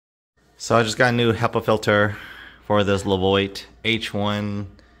So I just got a new HEPA filter for this Levoit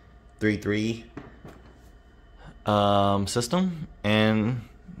H133 system, and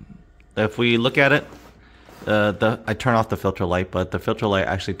if we look at it, I turn off the filter light, but the filter light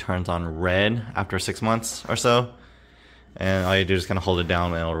actually turns on red after 6 months or so, and all you do is kind of hold it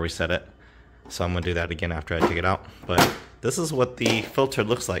down and it'll reset it. So I'm gonna do that again after I take it out. But this is what the filter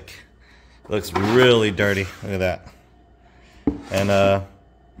looks like. It looks really dirty. Look at that. And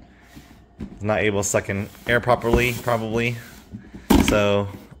it's not able to suck in air properly, probably. So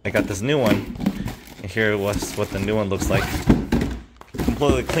I got this new one, and here was what the new one looks like.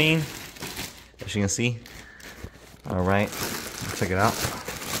 Completely clean, as you can see. All right, let's check it out.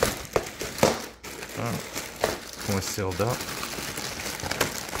 Oh, sealed up.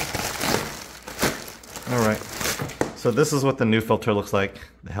 All right, so this is what the new filter looks like.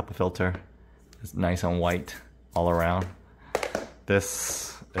 The HEPA filter is nice and white all around.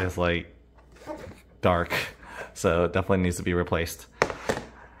 This is like dark, so it definitely needs to be replaced.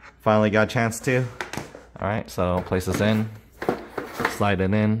 Finally got a chance to. All right, so place this in, slide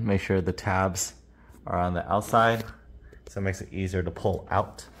it in, make sure the tabs are on the outside, so it makes it easier to pull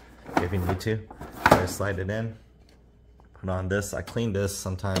out if you need to. Just slide it in, put on this. I clean this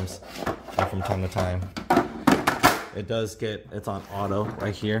sometimes from time to time. It's on auto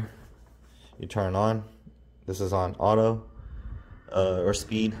right here. You turn on, this is on auto or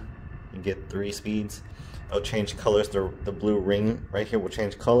speed. You get 3 speeds. It'll change colors. The blue ring right here will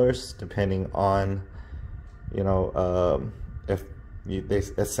change colors depending on, you know, if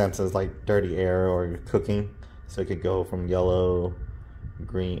it senses like dirty air or you're cooking. So it could go from yellow,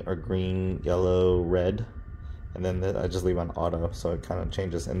 green, or green, yellow, red. And then I just leave on auto, so it kind of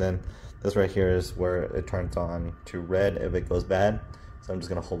changes. And then this right here is where it turns on to red if it goes bad. So I'm just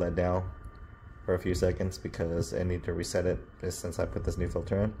gonna hold that down for a few seconds because I need to reset it since I put this new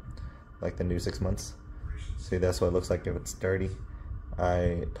filter in, like the new 6 months. See, that's what it looks like if it's dirty.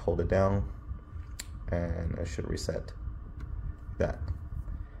 I hold it down and it should reset like that.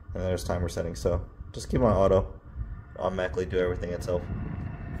 And there's timer setting, so just keep on auto. Automatically do everything itself.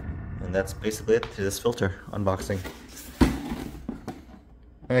 And that's basically it to this filter unboxing.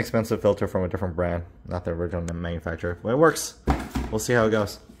 An expensive filter from a different brand, not the original manufacturer, but it works. We'll see how it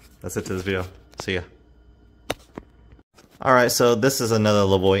goes. That's it to this video. See ya. Alright, so this is another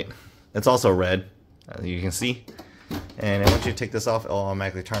Levoit. It's also red, as you can see. And once you take this off, it'll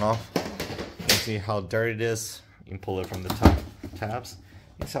automatically turn off. You can see how dirty it is. You can pull it from the top tabs.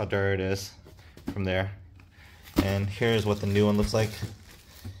 You can see how dirty it is from there. And here's what the new one looks like.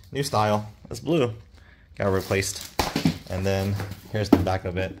 New style. It's blue. Got it replaced. And then here's the back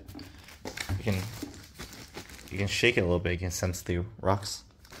of it. You can shake it a little bit. You can sense the rocks.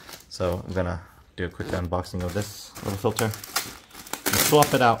 So I'm gonna do a quick unboxing of this little filter and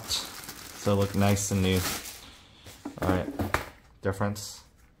swap it out so it looks nice and new. All right, difference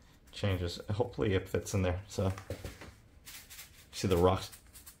changes. Hopefully it fits in there. So see the rocks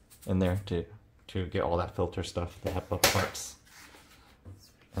in there to get all that filter stuff, the HEPA parts.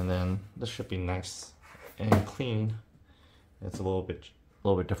 And then this should be nice and clean. It's a little bit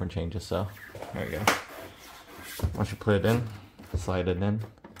different changes. So there we go. Once you put it in, slide it in.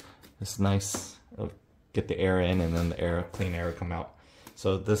 It's nice. It'll get the air in, and then the clean air will come out.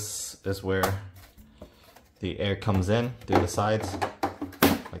 So this is where the air comes in through the sides,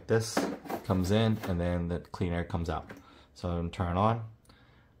 like this. Comes in, and then the clean air comes out. So I'm gonna turn it on.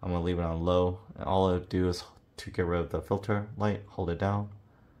 I'm gonna leave it on low, and all I do is to get rid of the filter light, hold it down,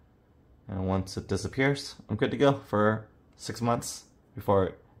 and once it disappears, I'm good to go for 6 months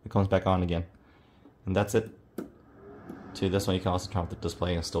before it comes back on again. And that's it. To this one, you can also turn off the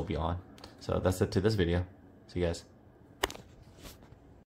display and still be on. So that's it to this video. See you guys.